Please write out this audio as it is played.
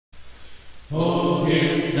Oh,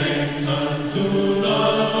 give thanks unto the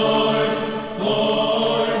Lord,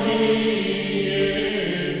 for he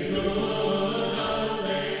is good. Alleluia.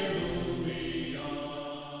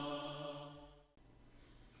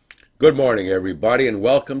 Good morning, everybody, and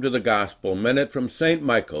welcome to the Gospel Minute from St.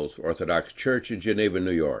 Michael's Orthodox Church in Geneva,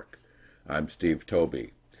 New York. I'm Steve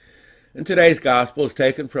Toby. And today's Gospel is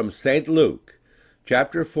taken from St. Luke,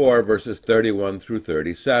 chapter 4, verses 31 through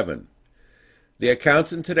 37. The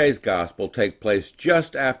accounts in today's Gospel take place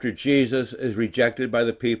just after Jesus is rejected by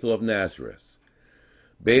the people of Nazareth.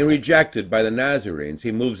 Being rejected by the Nazarenes,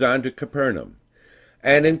 he moves on to Capernaum,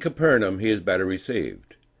 and in Capernaum he is better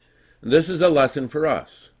received. This is a lesson for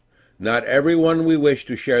us. Not everyone we wish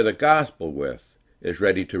to share the gospel with is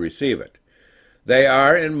ready to receive it. They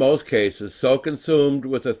are, in most cases, so consumed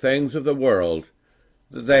with the things of the world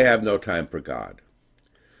that they have no time for God.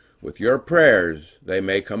 With your prayers, they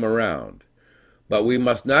may come around, but we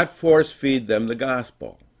must not force-feed them the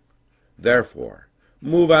gospel. Therefore,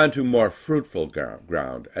 move on to more fruitful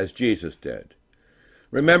ground, as Jesus did.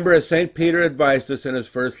 Remember, as St. Peter advised us in his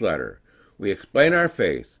first letter, we explain our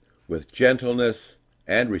faith with gentleness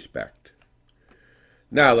and respect.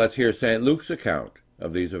 Now let's hear St. Luke's account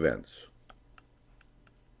of these events.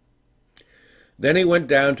 Then he went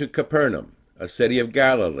down to Capernaum, a city of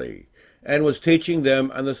Galilee, and was teaching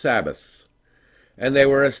them on the Sabbaths. And they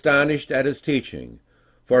were astonished at his teaching,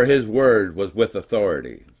 for his word was with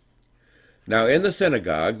authority. Now in the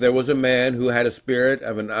synagogue there was a man who had a spirit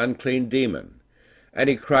of an unclean demon, and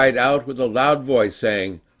he cried out with a loud voice,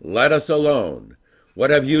 saying, "Let us alone!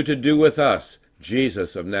 What have you to do with us,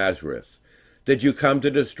 Jesus of Nazareth? Did you come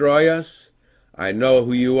to destroy us? I know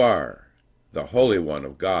who you are, the Holy One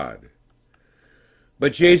of God."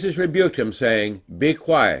 But Jesus rebuked him, saying, "Be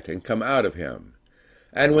quiet, and come out of him."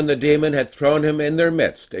 And when the demon had thrown him in their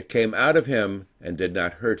midst, it came out of him and did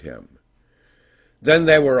not hurt him. Then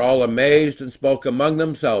they were all amazed and spoke among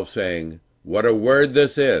themselves, saying, "What a word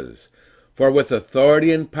this is! For with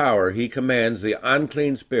authority and power he commands the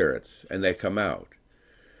unclean spirits, and they come out."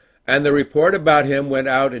 And the report about him went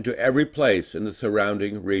out into every place in the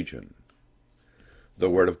surrounding region. The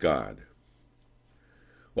Word of God.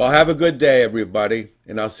 Well, have a good day, everybody,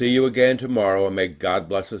 and I'll see you again tomorrow, and may God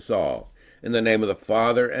bless us all. In the name of the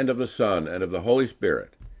Father, and of the Son, and of the Holy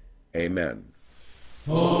Spirit. Amen.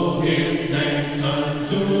 Oh, give thanks